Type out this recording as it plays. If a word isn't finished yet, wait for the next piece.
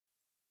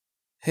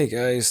Hey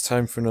guys,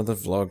 time for another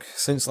vlog.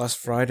 Since last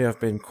Friday I've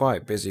been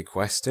quite busy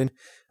questing.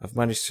 I've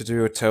managed to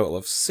do a total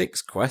of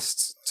 6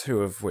 quests,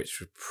 2 of which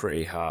were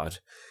pretty hard.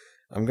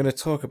 I'm going to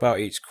talk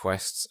about each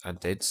quest I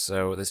did,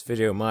 so this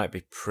video might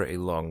be pretty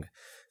long.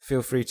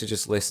 Feel free to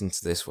just listen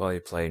to this while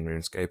you're playing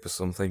RuneScape or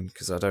something,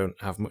 because I don't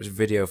have much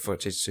video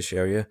footage to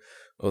show you,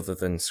 other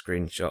than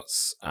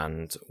screenshots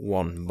and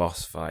one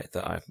boss fight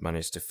that I've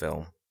managed to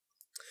film.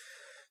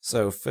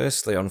 So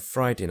firstly, on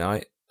Friday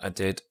night, I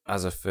did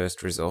As a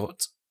First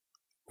Resort.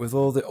 With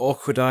all the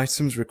awkward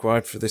items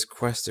required for this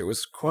quest, it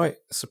was quite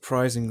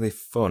surprisingly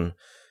fun.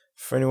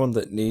 For anyone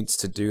that needs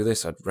to do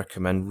this, I'd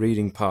recommend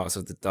reading parts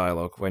of the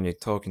dialogue when you're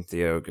talking to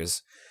the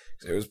ogres.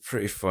 It was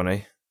pretty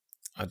funny.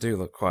 I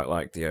do quite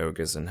like the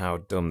ogres and how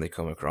dumb they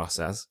come across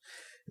as.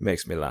 It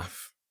makes me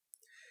laugh.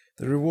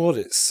 The reward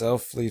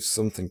itself leaves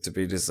something to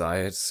be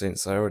desired,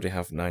 since I already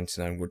have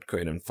 99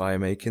 woodcutting and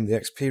firemaking. The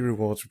XP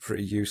rewards were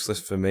pretty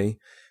useless for me,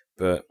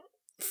 but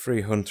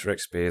free hunter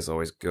XP is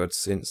always good,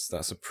 since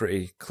that's a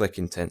pretty click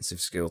intensive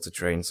skill to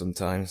train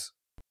sometimes.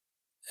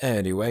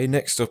 Anyway,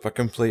 next up I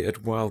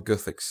completed While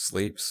Guthix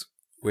Sleeps,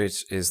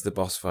 which is the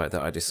boss fight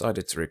that I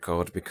decided to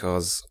record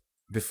because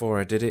before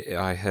I did it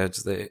I heard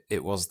that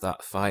it was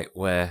that fight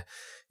where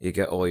you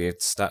get all your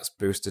stats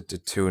boosted to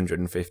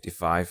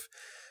 255,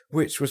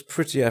 which was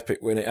pretty epic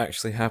when it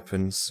actually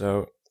happened,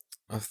 so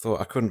I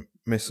thought I couldn't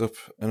miss up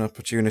an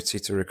opportunity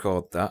to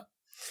record that.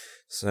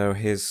 So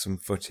here's some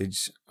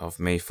footage of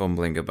me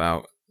fumbling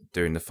about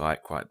doing the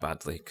fight quite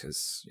badly,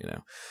 because,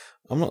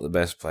 I'm not the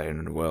best player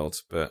in the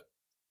world, but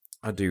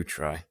I do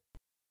try.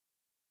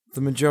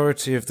 The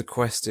majority of the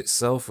quest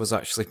itself was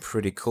actually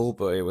pretty cool,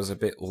 but it was a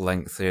bit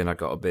lengthy and it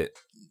got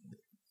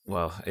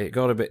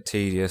a bit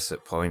tedious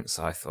at points,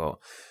 I thought.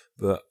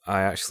 But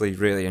I actually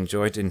really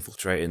enjoyed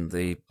infiltrating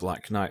the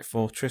Black Knight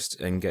Fortress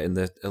and getting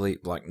the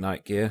Elite Black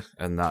Knight gear,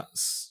 and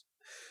that's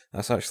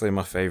actually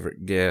my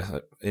favourite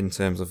gear in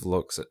terms of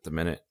looks at the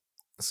minute,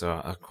 so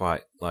I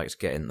quite liked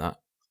getting that.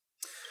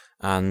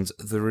 And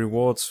the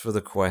rewards for the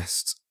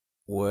quest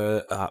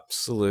were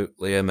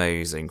absolutely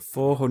amazing.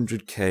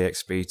 400k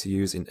XP to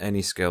use in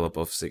any skill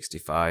above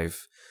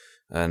 65,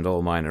 and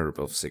all mine are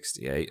above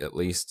 68 at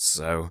least,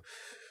 so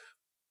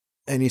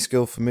any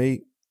skill for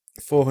me.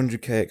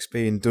 400k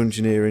XP in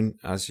Dungeoneering,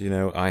 as you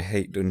know, I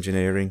hate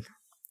Dungeoneering,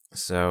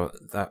 so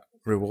that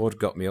reward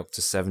got me up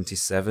to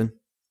 77.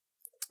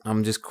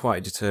 I'm just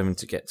quite determined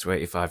to get to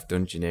 85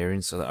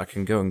 Dungeoneering so that I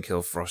can go and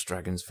kill frost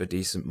dragons for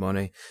decent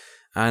money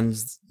and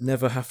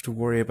never have to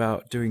worry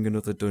about doing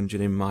another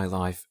dungeon in my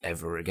life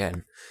ever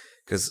again.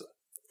 Because,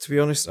 to be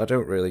honest, I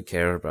don't really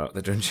care about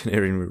the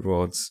Dungeoneering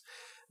rewards.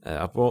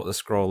 I bought the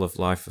Scroll of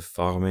Life for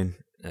farming.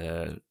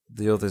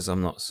 The others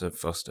I'm not so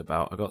fussed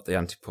about. I got the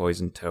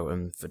anti-poison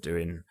totem for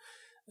doing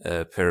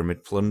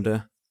Pyramid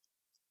Plunder.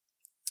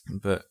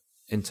 But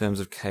in terms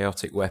of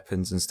chaotic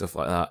weapons and stuff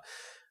like that,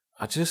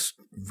 I just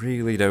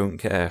really don't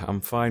care.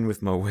 I'm fine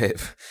with my whip,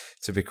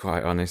 to be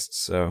quite honest,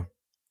 so.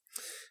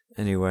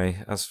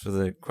 Anyway, as for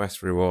the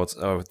quest rewards,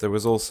 there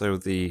was also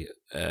the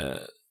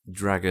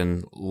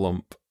dragon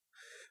lump,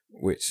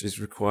 which is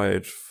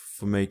required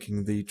for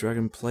making the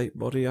dragon plate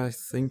body, I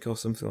think, or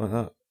something like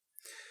that.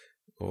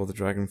 Or the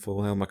dragon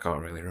full helm, I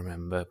can't really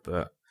remember,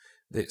 but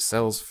it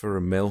sells for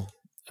 1 mil,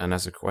 and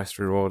as a quest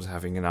reward,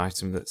 having an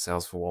item that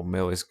sells for 1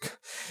 mil is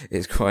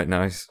quite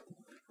nice.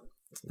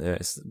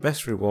 It's the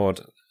best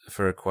reward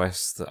for a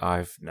quest that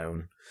I've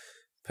known,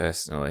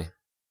 personally.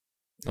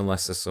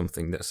 Unless there's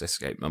something that's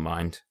escaped my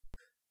mind.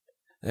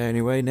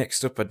 Anyway,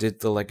 next up I did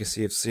the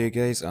Legacy of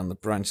Seergaze and the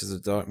Branches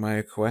of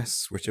Darkmire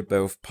quests, which are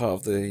both part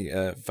of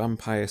the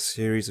vampire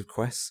series of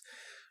quests.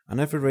 I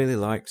never really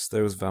liked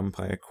those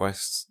vampire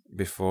quests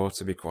before,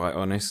 to be quite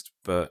honest,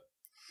 but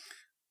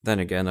then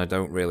again I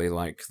don't really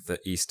like the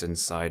eastern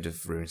side of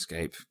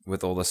RuneScape,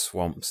 with all the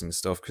swamps and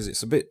stuff, because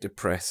it's a bit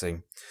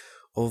depressing.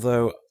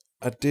 Although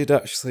I did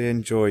actually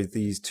enjoy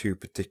these 2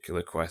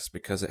 particular quests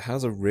because it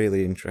has a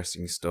really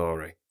interesting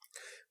story.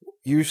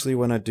 Usually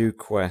when I do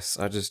quests,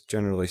 I just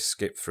generally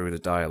skip through the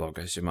dialogue,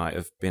 as you might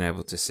have been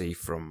able to see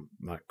from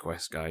my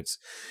quest guides,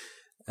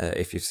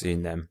 if you've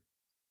seen them.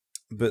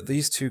 But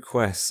these 2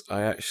 quests,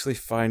 I actually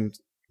find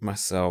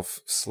myself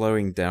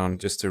slowing down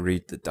just to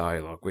read the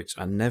dialogue, which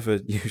I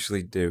never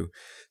usually do,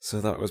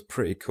 so that was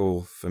pretty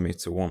cool for me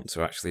to want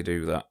to actually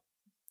do that.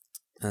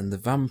 And the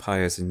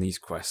vampires in these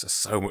quests are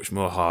so much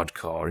more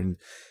hardcore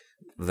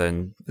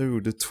than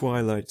the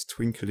Twilight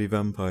Twinkly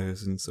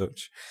vampires and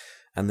such.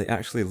 And they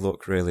actually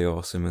look really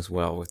awesome as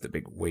well, with the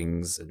big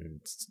wings and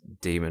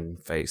demon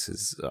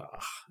faces.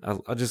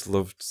 I just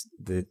loved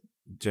the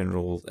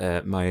general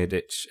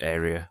Mayaditch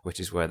area, which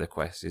is where the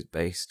quest is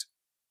based.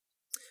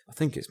 I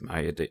think it's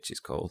Mayaditch it's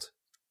called.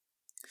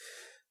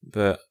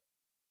 But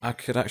I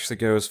could actually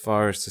go as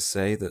far as to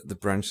say that the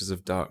Branches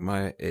of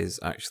Darkmire is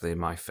actually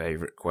my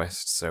favourite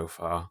quest so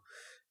far.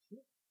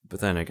 But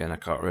then again, I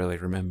can't really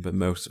remember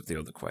most of the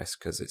other quests,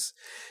 because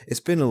it's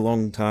been a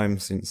long time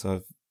since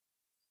I've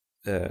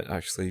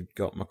actually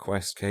got my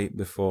quest cape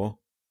before.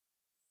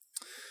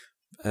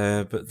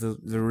 But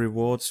the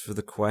rewards for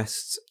the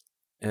quests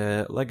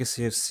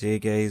Legacy of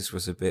Seagaze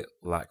was a bit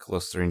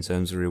lackluster in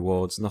terms of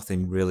rewards,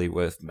 nothing really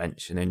worth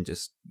mentioning,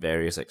 just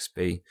various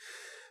XP.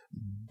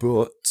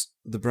 But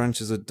the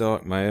Branches of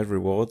Darkmire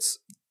rewards,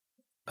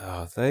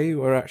 they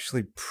were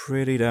actually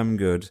pretty damn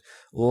good.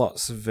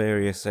 Lots of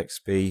various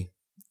XP,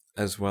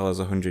 as well as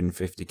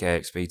 150k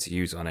XP to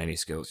use on any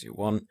skills you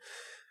want,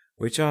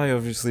 which I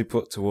obviously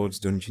put towards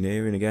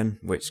Dungeoneering again,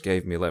 which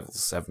gave me level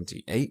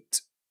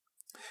 78.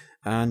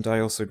 And I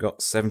also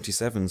got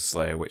 77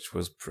 Slayer, which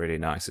was pretty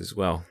nice as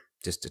well,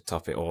 just to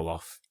top it all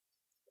off.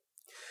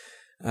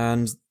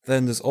 And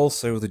then there's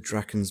also the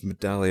Draken's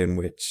Medallion,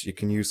 which you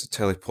can use to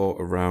teleport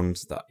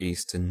around that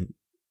eastern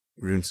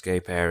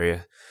RuneScape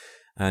area.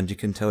 And you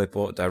can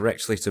teleport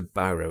directly to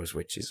Barrows,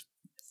 which is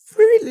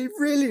really,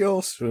 really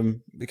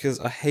awesome, because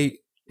I hate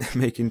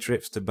making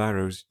trips to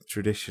Barrows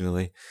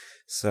traditionally.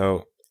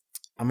 So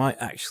I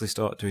might actually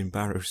start doing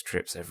Barrows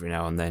trips every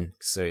now and then,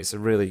 so it's a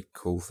really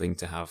cool thing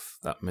to have,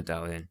 that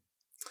medallion.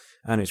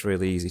 And it's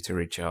really easy to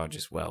recharge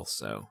as well,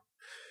 so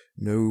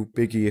no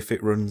biggie if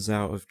it runs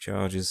out of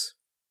charges.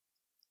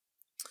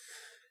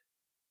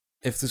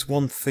 If there's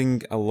one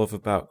thing I love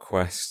about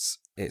quests,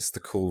 it's the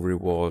cool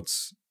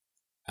rewards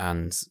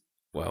and,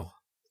 well,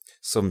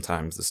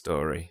 sometimes the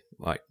story,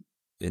 like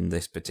in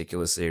this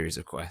particular series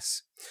of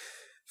quests.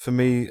 For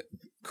me,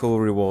 cool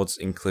rewards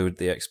include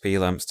the XP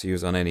lamps to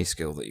use on any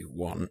skill that you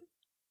want,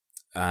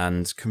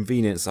 and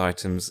convenience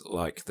items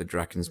like the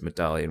Draken's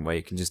Medallion, where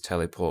you can just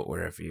teleport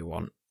wherever you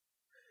want.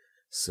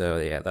 So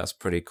yeah, that's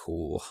pretty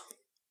cool.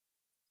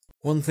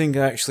 One thing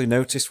I actually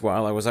noticed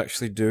while I was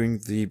actually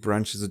doing the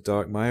Branches of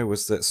Darkmire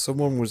was that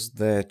someone was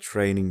there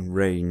training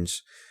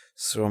range,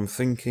 so I'm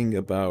thinking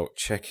about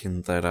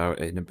checking that out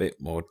in a bit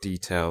more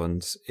detail,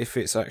 and if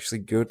it's actually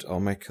good, I'll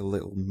make a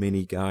little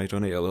mini guide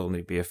on it. It'll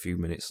only be a few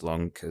minutes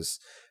long, because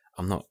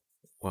I'm not,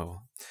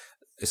 well,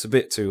 it's a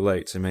bit too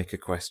late to make a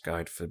quest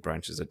guide for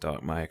Branches of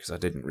Darkmire, because I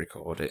didn't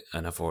record it,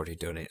 and I've already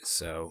done it,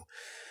 so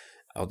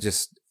I'll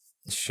just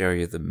show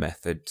you the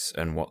method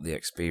and what the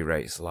XP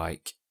rate's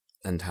like,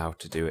 and how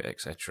to do it,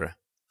 etc.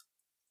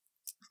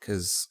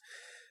 Because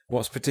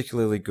what's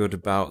particularly good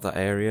about that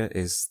area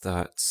is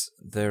that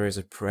there is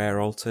a prayer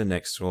altar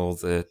next to all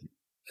the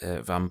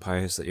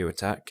vampires that you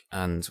attack,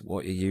 and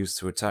what you use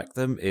to attack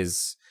them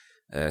is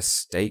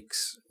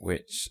stakes,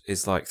 which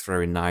is like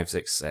throwing knives,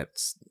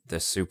 except they're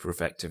super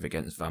effective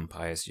against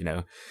vampires. You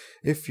know,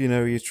 if you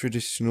know your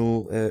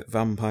traditional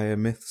vampire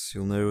myths,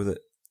 you'll know that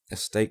a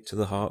stake to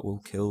the heart will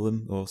kill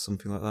them, or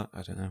something like that.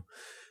 I don't know.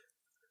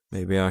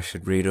 Maybe I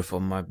should read up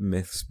on my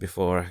myths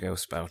before I go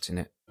spouting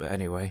it. But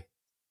anyway,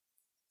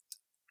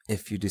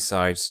 if you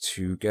decide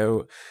to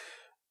go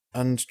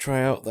and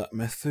try out that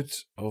method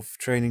of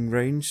training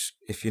range,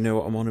 if you know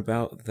what I'm on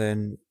about,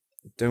 then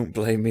don't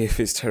blame me if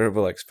it's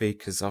terrible XP,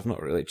 because I've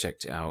not really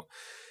checked it out.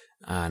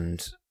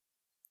 And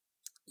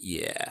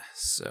yeah,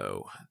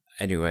 so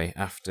anyway,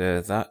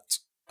 after that,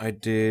 I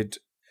did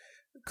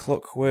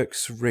Clockwork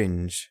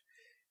Syringe.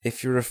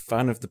 If you're a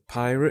fan of the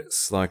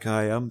pirates, like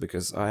I am,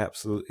 because I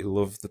absolutely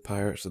love the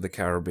Pirates of the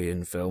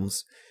Caribbean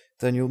films,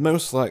 then you'll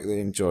most likely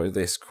enjoy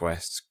this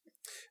quest.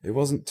 It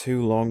wasn't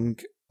too long,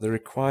 the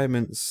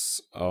requirements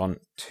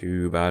aren't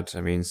too bad.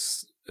 I mean,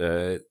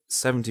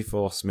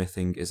 74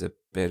 smithing is a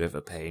bit of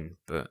a pain,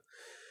 but,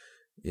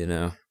 you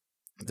know,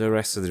 the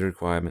rest of the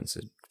requirements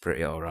are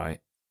pretty alright.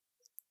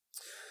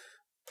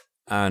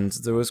 And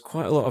there was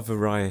quite a lot of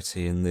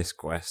variety in this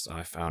quest,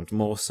 I found,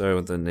 more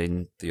so than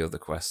in the other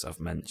quests I've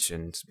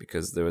mentioned,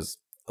 because there was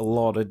a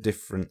lot of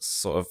different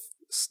sort of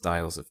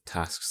styles of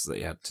tasks that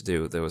you had to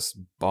do. There was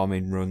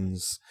bombing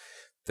runs,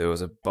 there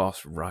was a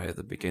boss right at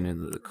the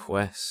beginning of the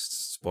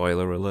quest,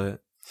 spoiler alert,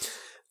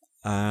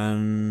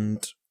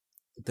 and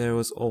there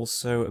was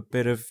also a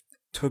bit of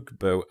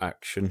tugboat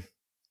action,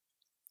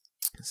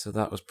 so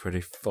that was pretty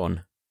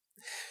fun.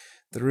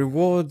 The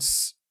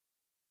rewards,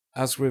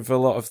 as with a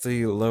lot of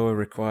the lower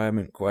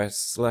requirement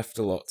quests, left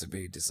a lot to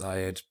be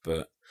desired,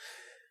 but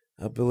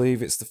I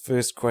believe it's the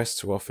first quest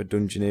to offer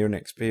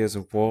Dungeoneering XP as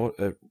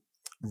a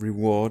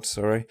reward,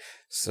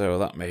 so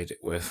that made it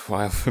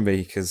worthwhile for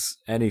me, because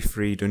any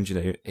free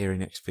Dungeoneering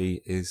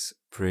XP is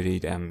pretty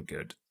damn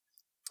good.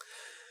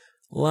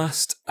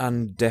 Last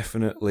and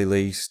definitely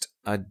least,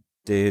 I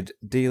did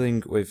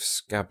Dealing with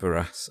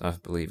Scabarras, I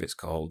believe it's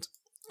called,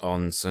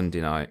 on Sunday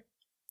night.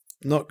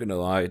 Not gonna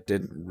lie, I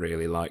didn't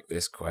really like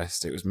this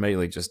quest. It was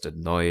mainly just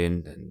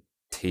annoying and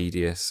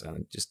tedious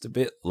and just a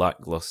bit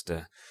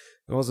lackluster.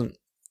 There wasn't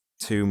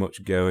too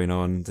much going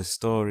on. The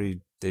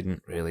story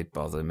didn't really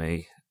bother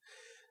me.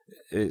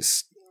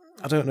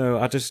 I don't know,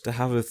 I just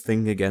have a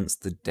thing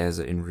against the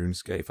desert in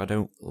RuneScape. I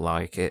don't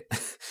like it.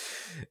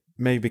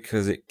 Maybe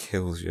because it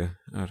kills you.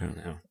 I don't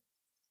know.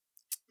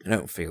 I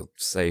don't feel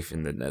safe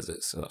in the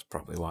desert, so that's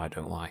probably why I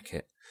don't like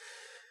it.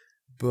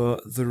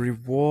 But the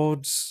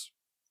rewards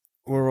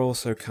were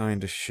also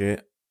kind of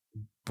shit,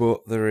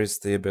 but there is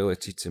the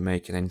ability to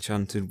make an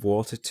enchanted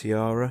water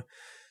tiara,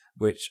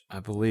 which I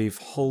believe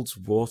holds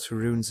water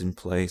runes in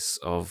place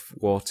of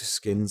water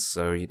skins,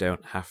 so you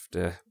don't have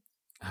to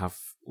have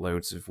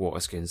loads of water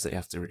skins that you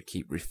have to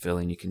keep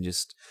refilling. You can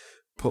just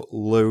put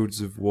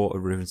loads of water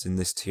runes in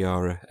this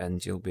tiara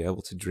and you'll be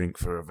able to drink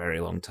for a very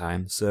long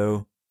time.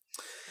 So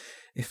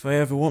if I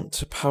ever want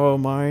to power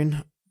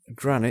mine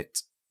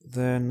granite,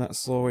 then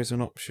that's always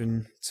an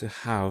option to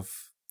have,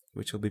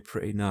 which will be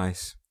pretty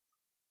nice.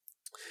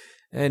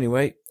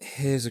 Anyway,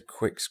 here's a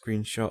quick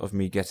screenshot of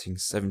me getting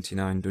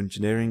 79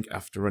 dungeoneering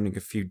after running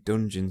a few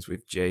dungeons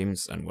with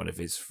James and one of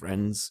his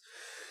friends.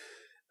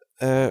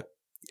 I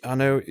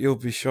know you'll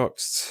be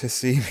shocked to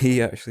see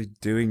me actually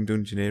doing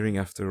dungeoneering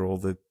after all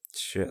the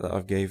shit that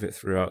I've gave it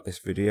throughout this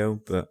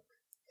video, but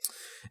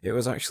it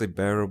was actually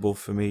bearable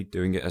for me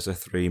doing it as a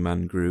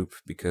 3-man group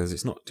because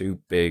it's not too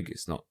big,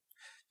 it's not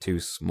too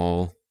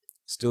small,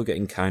 still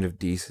getting kind of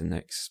decent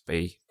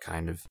XP,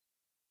 kind of.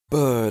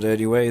 But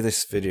anyway,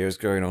 this video is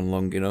going on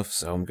long enough,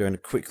 so I'm going to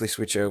quickly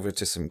switch over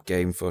to some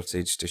game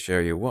footage to show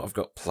you what I've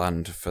got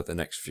planned for the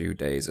next few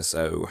days or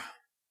so.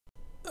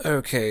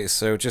 Okay,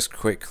 so just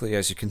quickly,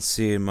 as you can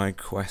see in my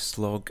quest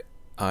log,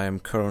 I am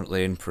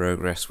currently in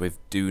progress with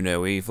Do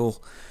No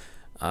Evil.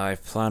 I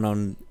plan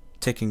on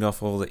ticking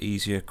off all the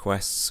easier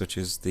quests, such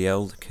as the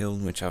Elder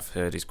Kiln, which I've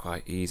heard is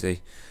quite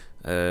easy,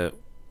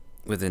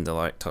 within the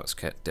Light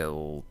Toxket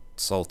Dill,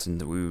 Salt in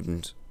the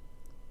Wound,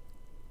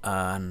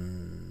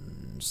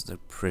 and the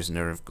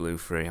Prisoner of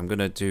Gloofree. I'm going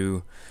to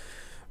do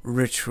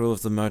Ritual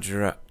of the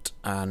Majorat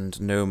and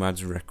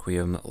Nomad's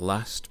Requiem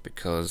last,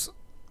 because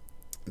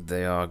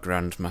they are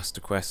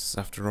Grandmaster quests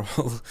after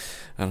all,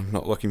 and I'm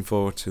not looking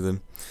forward to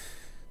them.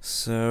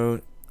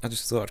 So I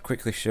just thought I'd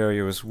quickly show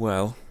you as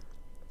well.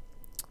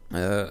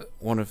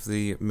 One of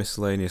the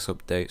miscellaneous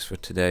updates for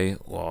today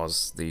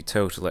was the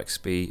total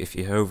XP if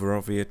you hover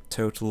over your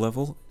total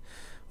level,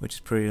 which is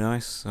pretty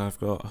nice. So I've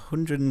got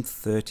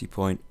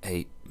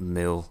 130.8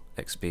 mil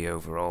XP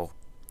overall.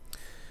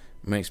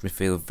 Makes me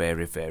feel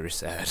very, very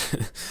sad.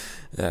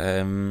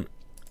 Oh,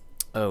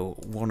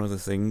 one other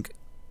thing.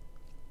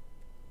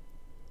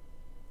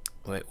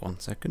 Wait 1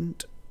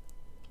 second.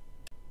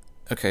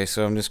 Okay,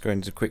 so I'm just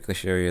going to quickly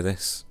show you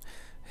this.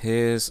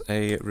 Here's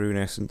a Rune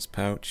Essence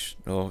pouch,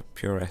 or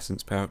Pure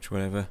Essence pouch,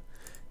 whatever.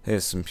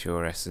 Here's some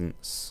Pure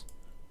Essence.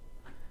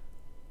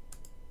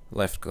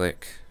 Left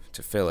click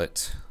to fill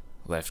it.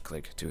 Left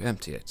click to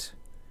empty it.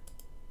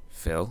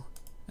 Fill,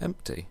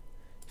 empty.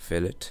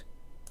 Fill it,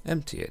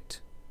 empty it.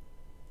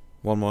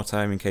 One more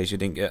time in case you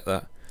didn't get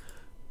that.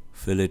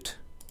 Fill it,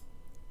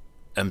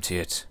 empty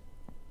it.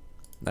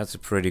 That's a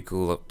pretty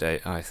cool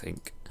update, I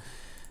think.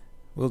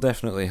 Will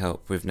definitely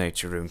help with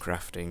nature rune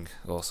crafting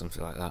or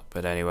something like that.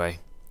 But anyway,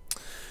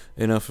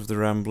 enough of the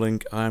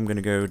rambling. I'm going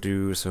to go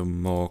do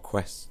some more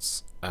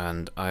quests,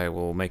 and I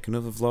will make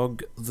another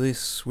vlog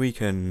this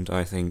weekend,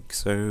 I think.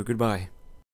 So goodbye.